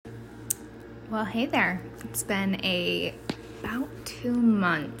Well, hey there. It's been about 2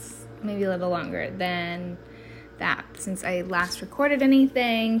 months, maybe a little longer than that, since I last recorded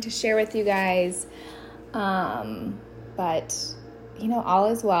anything to share with you guys. But, all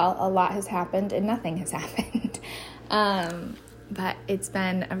is well. A lot has happened and nothing has happened. But it's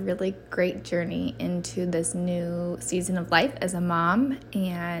been a really great journey into this new season of life as a mom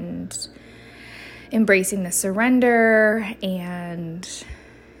and embracing the surrender and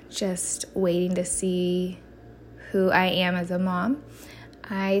just waiting to see who I am as a mom.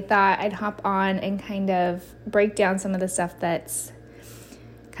 I thought I'd hop on and kind of break down some of the stuff that's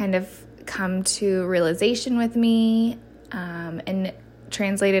kind of come to realization with me and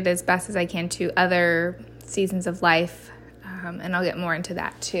translate it as best as I can to other seasons of life. And I'll get more into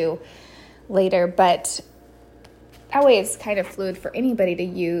that too later. But that way it's kind of fluid for anybody to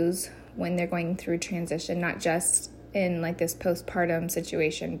use when they're going through transition, not just in like this postpartum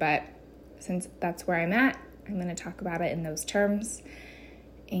situation, but since that's where I'm at, I'm going to talk about it in those terms,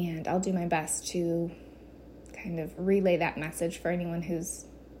 and I'll do my best to kind of relay that message for anyone who's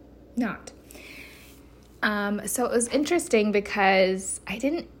not. So it was interesting because I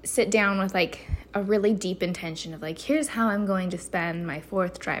didn't sit down with like a really deep intention of like, here's how I'm going to spend my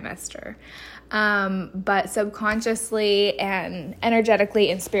 4th trimester. But subconsciously and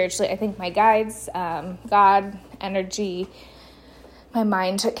energetically and spiritually, I think my guides, God, energy, my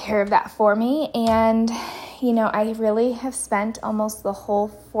mind took care of that for me. And, I really have spent almost the whole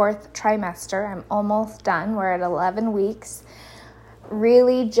 4th trimester. I'm almost done. We're at 11 weeks,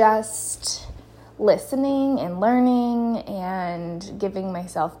 really just listening and learning and giving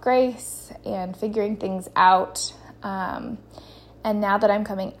myself grace and figuring things out. And now that I'm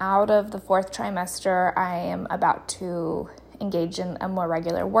coming out of the 4th trimester, I am about to engage in a more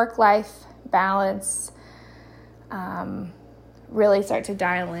regular work life balance, really start to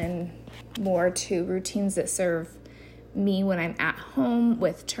dial in more to routines that serve me when I'm at home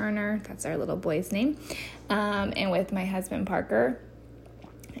with Turner, that's our little boy's name, and with my husband, Parker.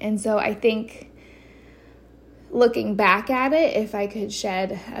 And so I think looking back at it, if I could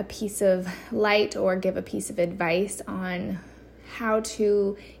shed a piece of light or give a piece of advice on how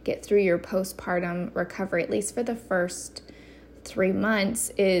to get through your postpartum recovery, at least for the first 3 months,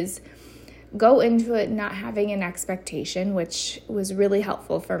 is go into it not having an expectation, which was really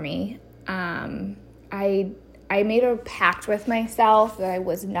helpful for me. I made a pact with myself that I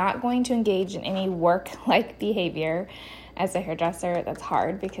was not going to engage in any work-like behavior. As a hairdresser, that's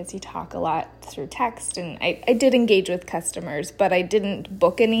hard because you talk a lot through text, and I did engage with customers, but I didn't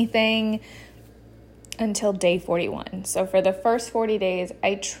book anything until day 41. So for the first 40 days,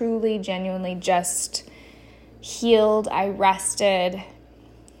 I truly, genuinely just healed. I rested.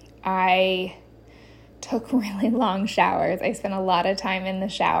 I took really long showers. I spent a lot of time in the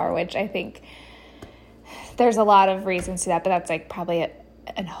shower, which I think there's a lot of reasons to that, but that's like probably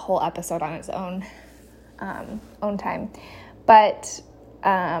a whole episode on its own time. But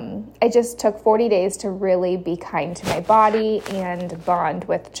I just took 40 days to really be kind to my body and bond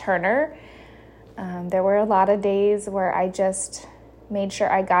with Turner. There were a lot of days where I just made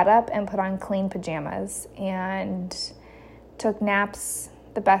sure I got up and put on clean pajamas and took naps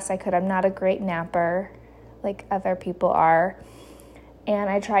the best I could. I'm not a great napper like other people are. And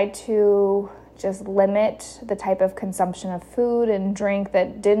I tried to just limit the type of consumption of food and drink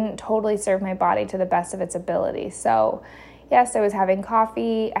that didn't totally serve my body to the best of its ability. So yes, I was having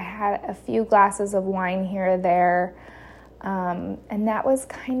coffee. I had a few glasses of wine here or there. And that was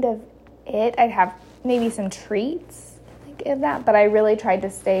kind of it. I'd have maybe some treats like that, but I really tried to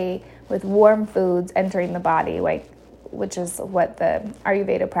stay with warm foods entering the body, which is what the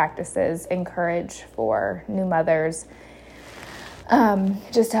Ayurveda practices encourage for new mothers,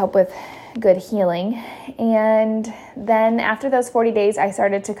 just to help with good healing. And then after those 40 days, I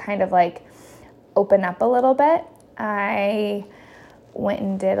started to kind of like open up a little bit. I went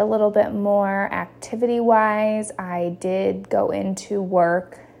and did a little bit more activity-wise. I did go into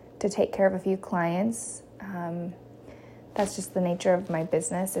work to take care of a few clients. That's just the nature of my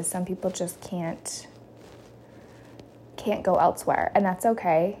business, is some people just can't go elsewhere, and that's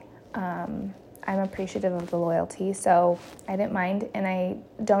okay. I'm appreciative of the loyalty, so I didn't mind, and I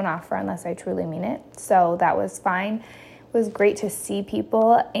don't offer unless I truly mean it, so that was fine. It was great to see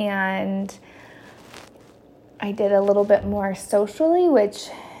people, and I did a little bit more socially, which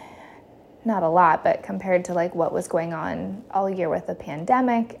not a lot, but compared to like what was going on all year with the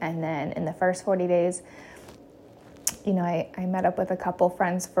pandemic, and then in the first 40 days, I met up with a couple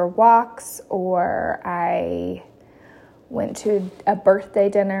friends for walks, or I went to a birthday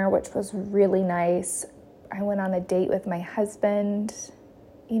dinner, which was really nice. I went on a date with my husband,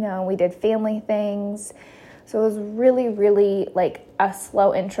 we did family things. So it was really, really like a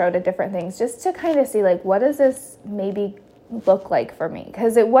slow intro to different things, just to kind of see like, what does this maybe look like for me?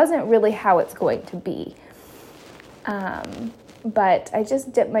 Because it wasn't really how it's going to be. But I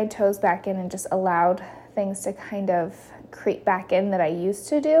just dipped my toes back in and just allowed things to kind of creep back in that I used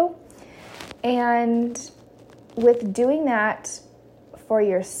to do. And with doing that for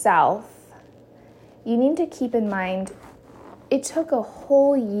yourself, you need to keep in mind, it took a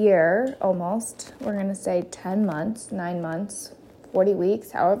whole year almost, we're going to say 10 months, 9 months, 40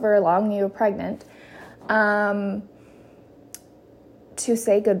 weeks, however long you were pregnant, to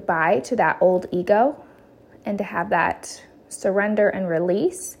say goodbye to that old ego and to have that surrender and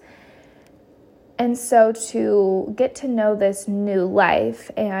release. And so to get to know this new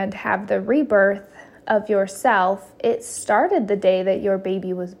life and have the rebirth of yourself, it started the day that your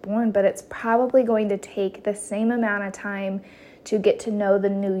baby was born, but it's probably going to take the same amount of time to get to know the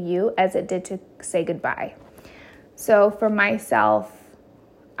new you as it did to say goodbye. So for myself,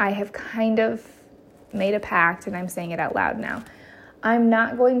 I have kind of made a pact, and I'm saying it out loud now. I'm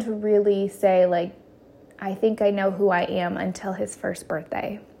not going to really say like, I think I know who I am until his first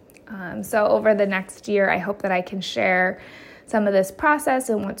birthday. So over the next year, I hope that I can share some of this process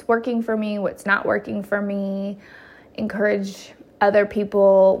and what's working for me, what's not working for me, encourage other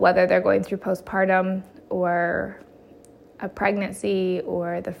people, whether they're going through postpartum or a pregnancy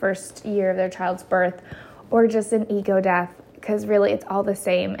or the first year of their child's birth or just an ego death, because really it's all the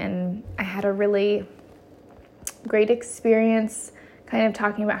same. And I had a really great experience kind of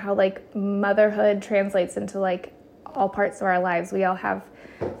talking about how like motherhood translates into like all parts of our lives. We all have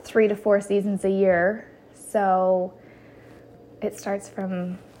 3 to 4 seasons a year. So it starts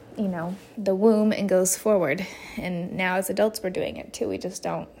from, the womb and goes forward. And now as adults, we're doing it too. We just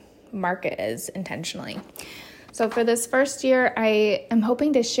don't mark it as intentionally. So for this first year, I am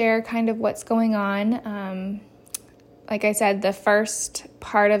hoping to share kind of what's going on. Like I said, the first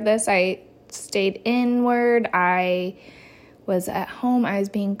part of this, I stayed inward. I was at home. I was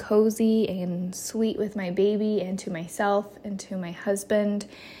being cozy and sweet with my baby and to myself and to my husband.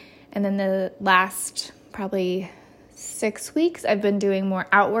 And then the last probably 6 weeks, I've been doing more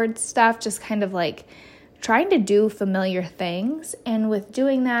outward stuff, just kind of like trying to do familiar things. And with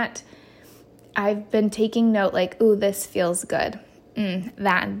doing that, I've been taking note like, ooh, this feels good.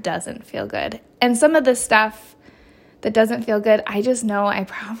 That doesn't feel good. And some of the stuff that doesn't feel good, I just know I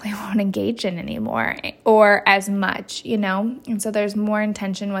probably won't engage in anymore or as much, And so there's more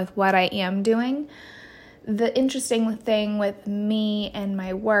intention with what I am doing. The interesting thing with me and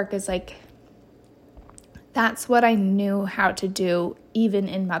my work is like, that's what I knew how to do even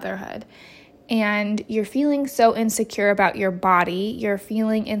in motherhood. And you're feeling so insecure about your body, you're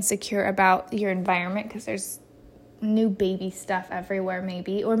feeling insecure about your environment because there's new baby stuff everywhere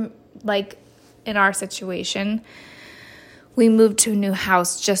maybe, or like in our situation, we moved to a new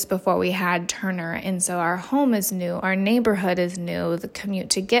house just before we had Turner, and so our home is new, our neighborhood is new, the commute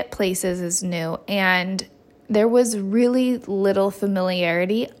to get places is new, and there was really little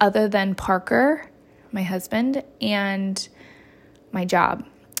familiarity other than Parker, my husband, and my job.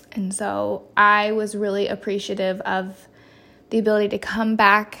 And so I was really appreciative of the ability to come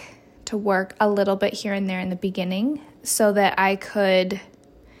back to work a little bit here and there in the beginning so that I could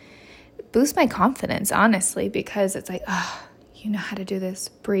boost my confidence, honestly, because it's like, oh, you know how to do this.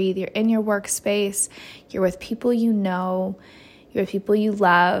 Breathe. You're in your workspace. You're with people you know. You're with people you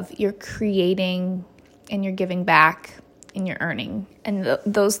love. You're creating and you're giving back and you're earning. And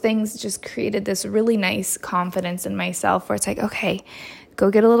those things just created this really nice confidence in myself where it's like, okay, go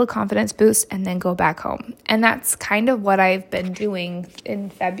get a little confidence boost and then go back home. And that's kind of what I've been doing in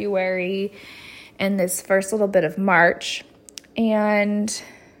February and this first little bit of March. And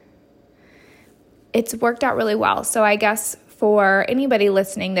it's worked out really well. So I guess for anybody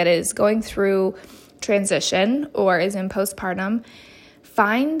listening that is going through transition or is in postpartum,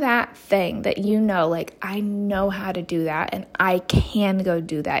 find that thing that like, I know how to do that and I can go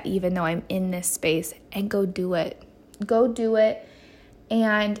do that even though I'm in this space, and go do it. Go do it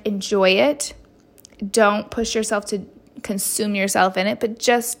and enjoy it. Don't push yourself to consume yourself in it, but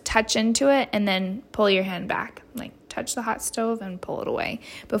just touch into it and then pull your hand back. Like touch the hot stove and pull it away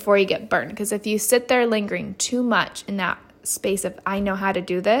before you get burned. Because if you sit there lingering too much in that space of I know how to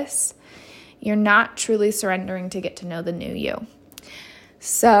do this, you're not truly surrendering to get to know the new you.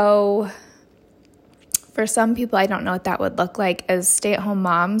 So for some people, I don't know what that would look like as stay-at-home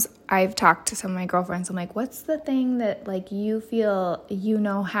moms. I've talked to some of my girlfriends. I'm like, what's the thing that like you feel you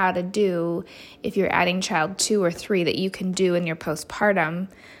know how to do if you're adding child 2 or 3 that you can do in your postpartum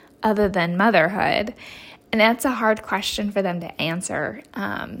other than motherhood? And that's a hard question for them to answer.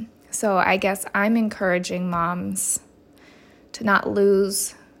 So I guess I'm encouraging moms to not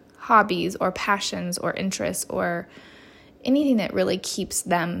lose hobbies or passions or interests or anything that really keeps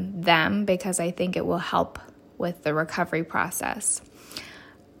them, because I think it will help with the recovery process.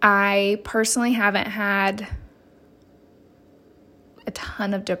 I personally haven't had a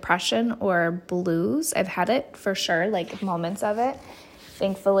ton of depression or blues. I've had it for sure, like moments of it.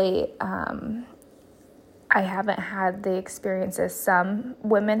 Thankfully, I haven't had the experiences some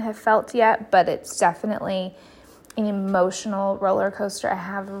women have felt yet, but it's definitely an emotional roller coaster. I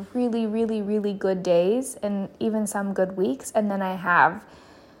have really, really, really good days and even some good weeks, and then I have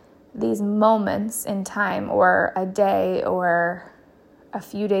these moments in time or a day or a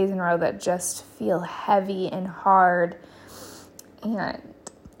few days in a row that just feel heavy and hard and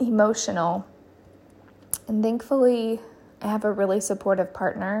emotional. And thankfully, I have a really supportive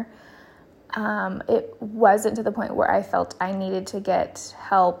partner. It wasn't to the point where I felt I needed to get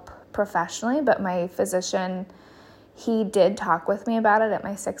help professionally, but my physician, he did talk with me about it at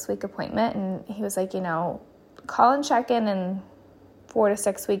my 6-week appointment, and he was like, call and check in 4 to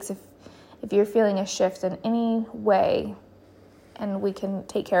 6 weeks if you're feeling a shift in any way, and we can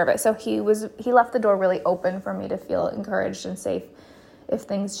take care of it. So he left the door really open for me to feel encouraged and safe if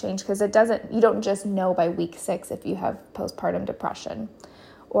things change, because you don't just know by week 6 if you have postpartum depression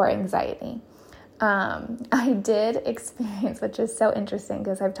or anxiety. I did experience, which is so interesting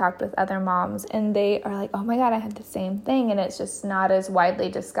because I've talked with other moms and they are like, oh my God, I had the same thing. And it's just not as widely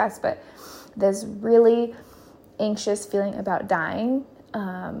discussed, but this really anxious feeling about dying.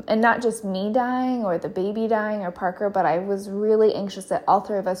 And not just me dying or the baby dying or Parker, but I was really anxious that all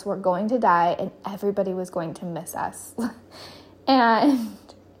 3 of us were going to die and everybody was going to miss us. And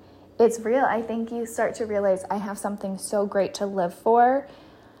it's real. I think you start to realize I have something so great to live for,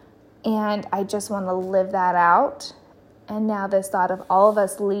 and I just want to live that out. And now this thought of all of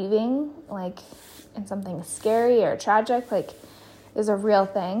us leaving, like, in something scary or tragic, like, is a real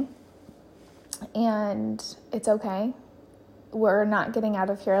thing. And it's okay. We're not getting out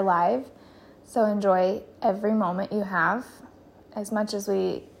of here alive. So enjoy every moment you have. As much as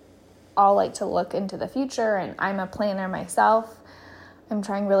we all like to look into the future, and I'm a planner myself, I'm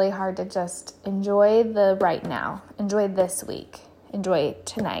trying really hard to just enjoy the right now. Enjoy this week. Enjoy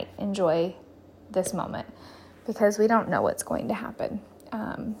tonight. Enjoy this moment, because we don't know what's going to happen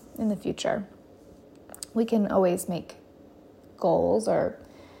in the future. We can always make goals or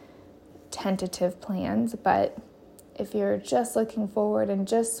tentative plans, but if you're just looking forward and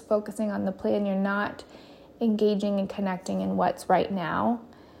just focusing on the plan, you're not engaging and connecting in what's right now,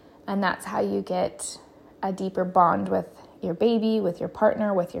 and that's how you get a deeper bond with your baby, with your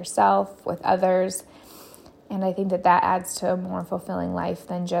partner, with yourself, with others. And I think that adds to a more fulfilling life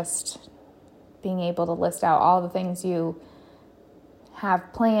than just being able to list out all the things you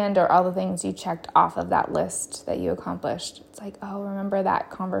have planned or all the things you checked off of that list that you accomplished. It's like, oh, remember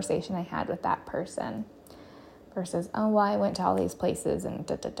that conversation I had with that person, versus, oh, well, I went to all these places and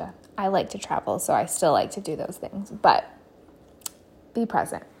da-da-da. I like to travel, so I still like to do those things, but be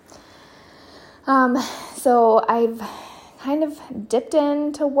present. So I've kind of dipped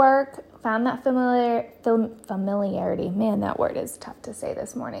into work, found that familiarity. Man, that word is tough to say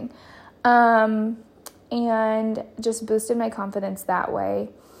this morning. And just boosted my confidence that way.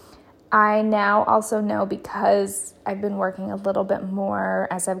 I now also know, because I've been working a little bit more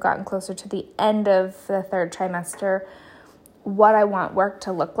as I've gotten closer to the end of the 3rd trimester, what I want work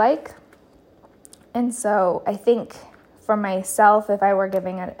to look like. And so I think for myself, if I were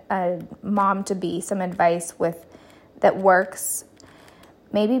giving a mom-to-be some advice that works,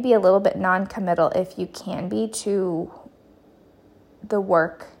 maybe be a little bit non-committal if you can be to the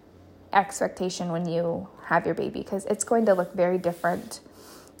work expectation when you have your baby, because it's going to look very different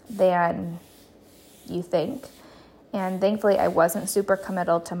than you think. And thankfully, I wasn't super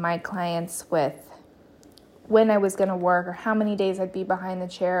committal to my clients with when I was going to work or how many days I'd be behind the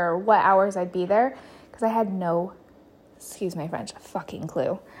chair or what hours I'd be there, because I had no, excuse my French, fucking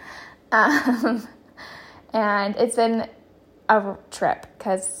clue. And it's been a trip,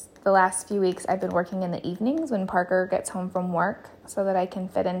 because the last few weeks I've been working in the evenings when Parker gets home from work so that I can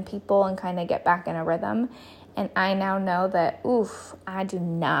fit in people and kind of get back in a rhythm. And I now know that, I do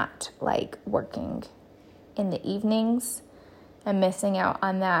not like working in the evenings and missing out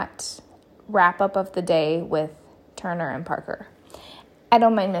on that wrap up of the day with Turner and Parker. I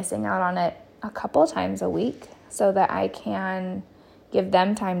don't mind missing out on it a couple times a week so that I can give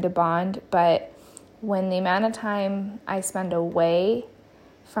them time to bond, but when the amount of time I spend away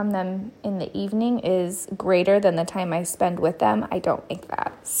from them in the evening is greater than the time I spend with them, I don't like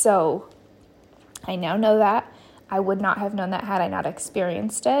that. So I now know that. I would not have known that had I not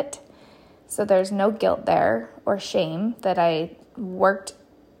experienced it. So there's no guilt there or shame that I worked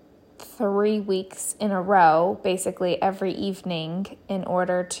 3 weeks in a row, basically every evening, in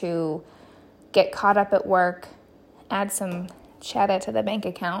order to get caught up at work, add some cheddar to the bank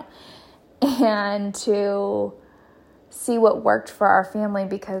account, and to see what worked for our family,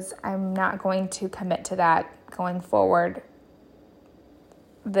 because I'm not going to commit to that going forward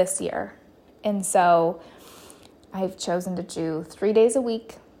this year. And so I've chosen to do 3 days a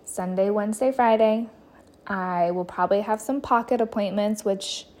week, Sunday, Wednesday, Friday. I will probably have some pocket appointments,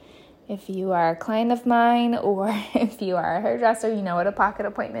 which if you are a client of mine or if you are a hairdresser, you know what a pocket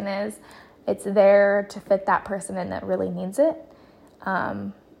appointment is. It's there to fit that person in that really needs it,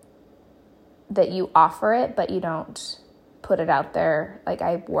 that you offer it, but you don't put it out there like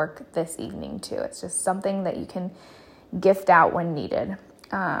I work this evening too. It's just something that you can gift out when needed,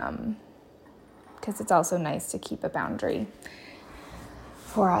 because it's also nice to keep a boundary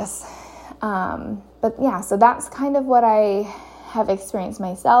for us. But yeah, so that's kind of what I have experienced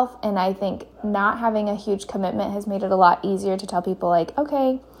myself. And I think not having a huge commitment has made it a lot easier to tell people like,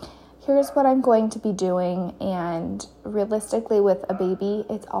 okay, here's what I'm going to be doing. And realistically with a baby,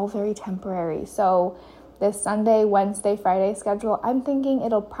 it's all very temporary. So this Sunday, Wednesday, Friday schedule, I'm thinking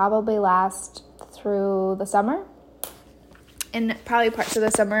it'll probably last through the summer. And probably parts of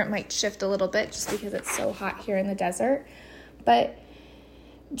the summer it might shift a little bit just because it's so hot here in the desert. But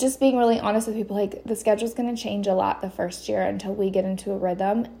just being really honest with people, like the schedule's going to change a lot the first year until we get into a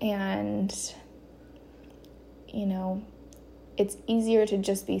rhythm. And, you know, it's easier to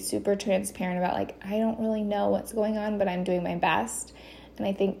just be super transparent about like, I don't really know what's going on, but I'm doing my best. And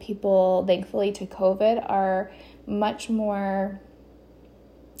I think people, thankfully to COVID, are much more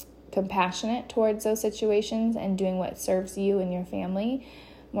compassionate towards those situations and doing what serves you and your family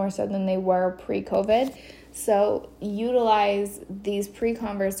more so than they were pre-COVID. So utilize these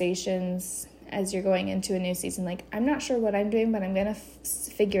pre-conversations as you're going into a new season. Like, I'm not sure what I'm doing, but I'm going to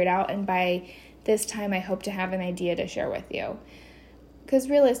figure it out. And by this time, I hope to have an idea to share with you. Because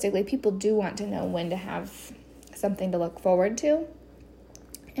realistically, people do want to know when to have something to look forward to.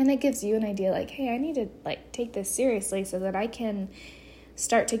 And it gives you an idea like, hey, I need to take this seriously so that I can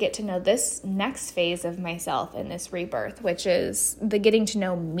start to get to know this next phase of myself in this rebirth, which is the getting to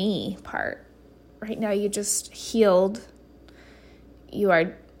know me part. Right now, you just healed. You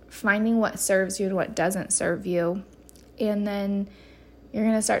are finding what serves you and what doesn't serve you. And then you're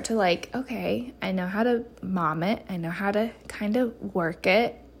going to start to okay, I know how to mom it. I know how to kind of work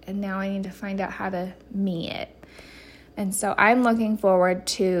it. And now I need to find out how to me it. And so I'm looking forward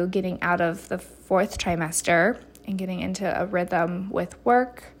to getting out of the 4th trimester and getting into a rhythm with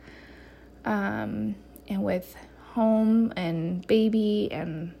work, and with home and baby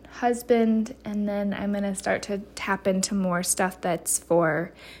and husband. And then I'm going to start to tap into more stuff that's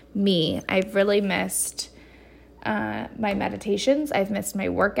for me. I've really missed my meditations. I've missed my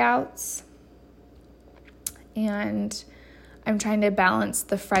workouts. And I'm trying to balance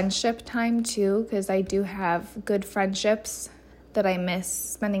the friendship time too, because I do have good friendships that I miss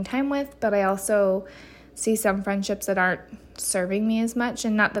spending time with, but I also see some friendships that aren't serving me as much.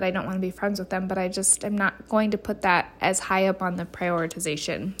 And not that I don't want to be friends with them, but I just am not going to put that as high up on the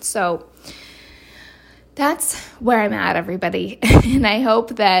prioritization. So that's where I'm at, everybody. And I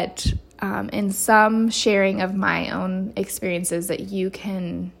hope that in some sharing of my own experiences that you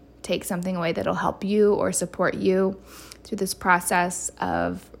can take something away that'll help you or support you through this process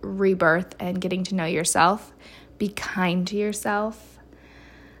of rebirth and getting to know yourself. Be kind to yourself.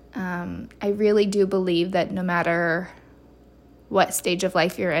 I really do believe that no matter what stage of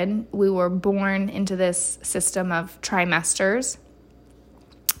life you're in, we were born into this system of trimesters,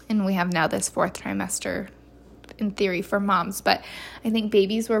 and we have now this 4th trimester in theory for moms, but I think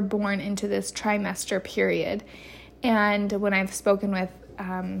babies were born into this trimester period. And when I've spoken with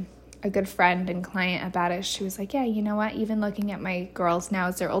a good friend and client about it, she was like, yeah, you know what, even looking at my girls now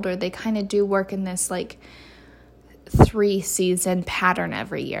as they're older, they kind of do work in this 3-season pattern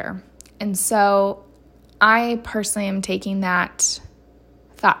every year. And so I personally am taking that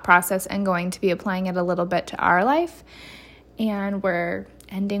thought process and going to be applying it a little bit to our life. And we're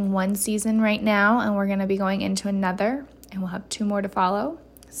ending 1 season right now, and we're going to be going into another, and we'll have 2 more to follow.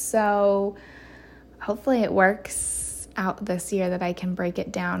 So hopefully it works out this year that I can break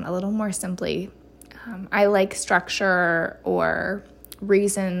it down a little more simply. I like structure or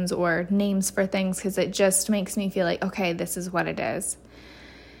reasons or names for things because it just makes me feel like, okay, this is what it is.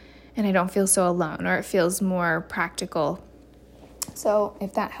 And I don't feel so alone, or it feels more practical. So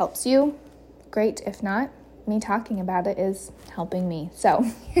if that helps you, great. If not, me talking about it is helping me. So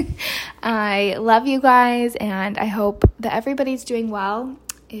I love you guys, and I hope that everybody's doing well.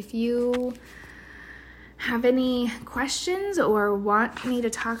 If you have any questions or want me to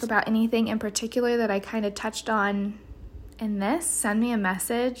talk about anything in particular that I kind of touched on in this, send me a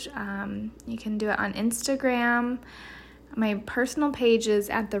message. You can do it on Instagram. My personal page is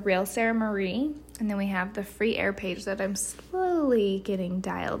at The Real Sarah Marie, and then we have the Free Air page that I'm slowly getting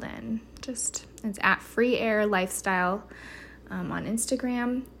dialed in. It's at Free Air Lifestyle on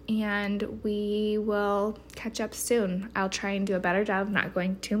Instagram, and we will catch up soon. I'll try and do a better job of not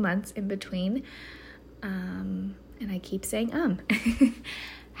going 2 months in between. And I keep saying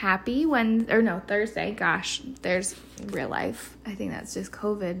Happy Thursday. Gosh, there's real life. I think that's just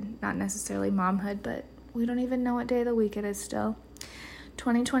COVID, not necessarily momhood, but we don't even know what day of the week it is still.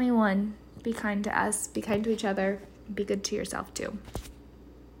 2021. Be kind to us. Be kind to each other. Be good to yourself too.